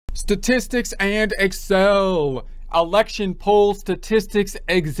Statistics and Excel. Election poll statistics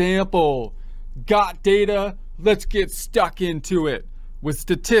example. Got data? Let's get stuck into it with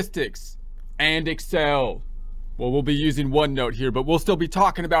statistics and Excel. Well, we'll be using OneNote here, but we'll still be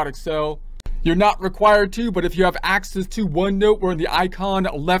talking about Excel. You're not required to, but if you have access to OneNote, we're in the icon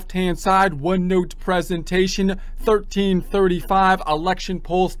left-hand side, OneNote presentation, 1335 election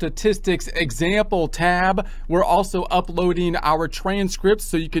poll statistics example tab. We're also uploading our transcripts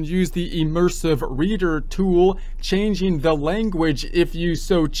so you can use the immersive reader tool, changing the language if you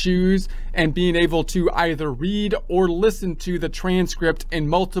so choose, and being able to either read or listen to the transcript in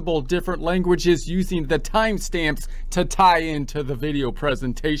multiple different languages using the timestamps to tie into the video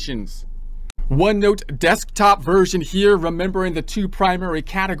presentations. OneNote desktop version here, remembering the two primary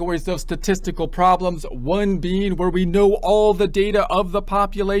categories of statistical problems, one being where we know all the data of the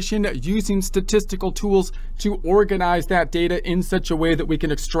population, using statistical tools to organize that data in such a way that we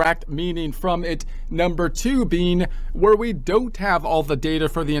can extract meaning from it. Number two being where we don't have all the data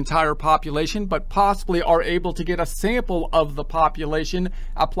for the entire population, but possibly are able to get a sample of the population,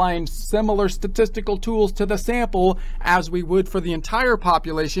 applying similar statistical tools to the sample as we would for the entire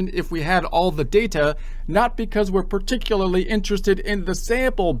population if we had all the data, not because we're particularly interested in the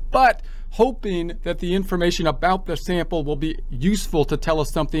sample, but hoping that the information about the sample will be useful to tell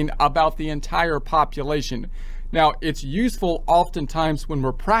us something about the entire population. Now, it's useful oftentimes when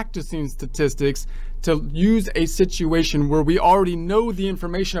we're practicing statistics to use a situation where we already know the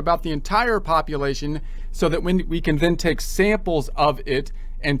information about the entire population so that when we can then take samples of it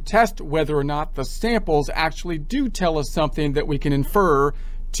and test whether or not the samples actually do tell us something that we can infer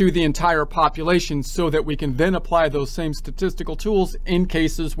to the entire population, so that we can then apply those same statistical tools in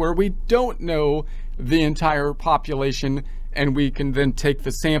cases where we don't know the entire population, and we can then take the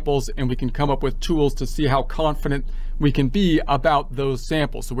samples and we can come up with tools to see how confident we can be about those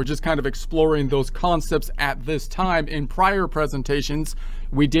samples. So we're just kind of exploring those concepts at this time. In prior presentations,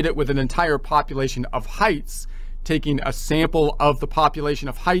 we did it with an entire population of heights, taking a sample of the population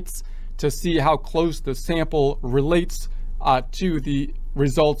of heights to see how close the sample relates to the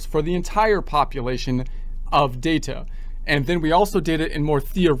results for the entire population of data. And then we also did it in more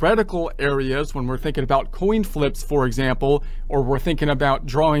theoretical areas when we're thinking about coin flips, for example, or we're thinking about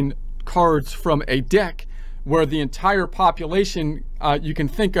drawing cards from a deck, where the entire population you can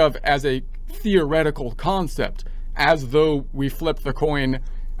think of as a theoretical concept, as though we flipped the coin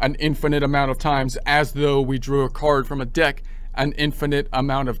an infinite amount of times, as though we drew a card from a deck an infinite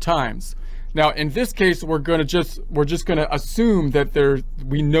amount of times. Now, in this case, we're just gonna assume that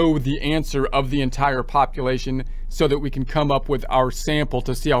we know the answer of the entire population so that we can come up with our sample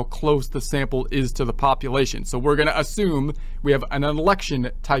to see how close the sample is to the population. So we're gonna assume we have an election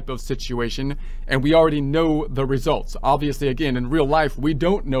type of situation and we already know the results. Obviously, again, in real life, we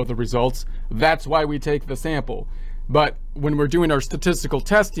don't know the results. That's why we take the sample. But when we're doing our statistical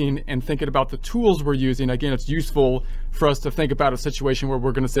testing and thinking about the tools we're using, again, it's useful for us to think about a situation where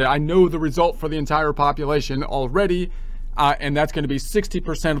we're going to say, I know the result for the entire population already, and that's going to be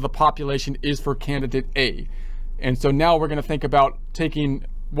 60% of the population is for candidate A. And so now we're going to think about taking,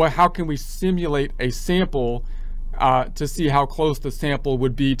 how can we simulate a sample to see how close the sample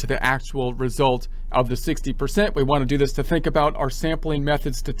would be to the actual result of the 60%. We want to do this to think about our sampling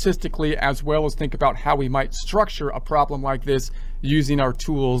method statistically, as well as think about how we might structure a problem like this using our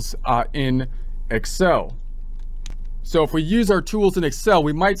tools in Excel. So if we use our tools in Excel,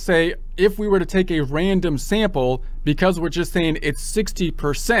 we might say, if we were to take a random sample, because we're just saying it's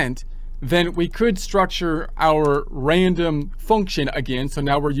 60%, then we could structure our random function again. So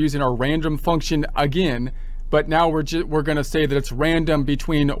now we're using our random function again, but now we're going to say that it's random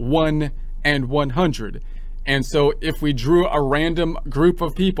between 1 and 100. And so if we drew a random group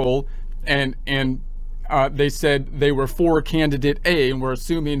of people and they said they were for candidate A, and we're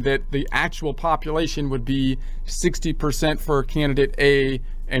assuming that the actual population would be 60% for candidate A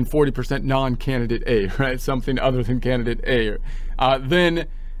and 40% non-candidate A, right? Something other than candidate A. Then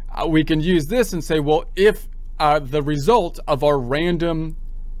we can use this and say, well, if the result of our random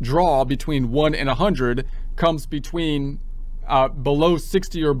draw between 1 and 100 comes between below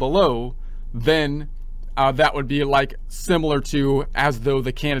 60 or below, then that would be like similar to as though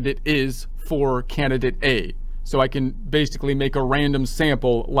the candidate is for candidate A. So I can basically make a random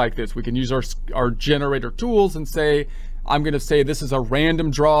sample like this. We can use our generator tools and say, I'm going to say this is a random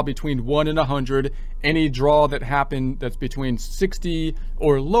draw between 1 and 100. Any draw that happened that's between 60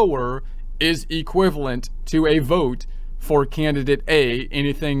 or lower is equivalent to a vote for candidate A.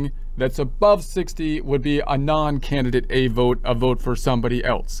 Anything that's above 60 would be a non-candidate A vote, a vote for somebody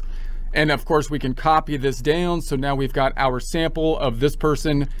else. And of course we can copy this down. So now we've got our sample of this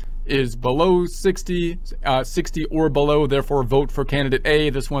person is below 60, 60 or below, therefore vote for candidate A.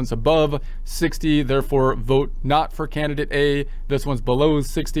 This one's above 60, therefore vote not for candidate A. This one's below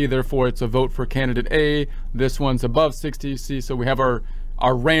 60, therefore it's a vote for candidate A. This one's above 60. See, so we have our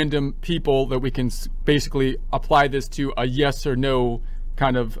random people that we can basically apply this to a yes or no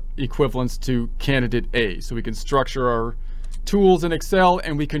kind of equivalence to candidate A. So we can structure our tools in Excel,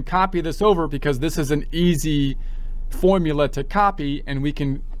 and we can copy this over because this is an easy formula to copy, and we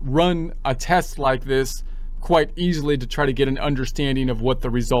can run a test like this quite easily to try to get an understanding of what the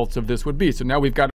results of this would be. So now we've got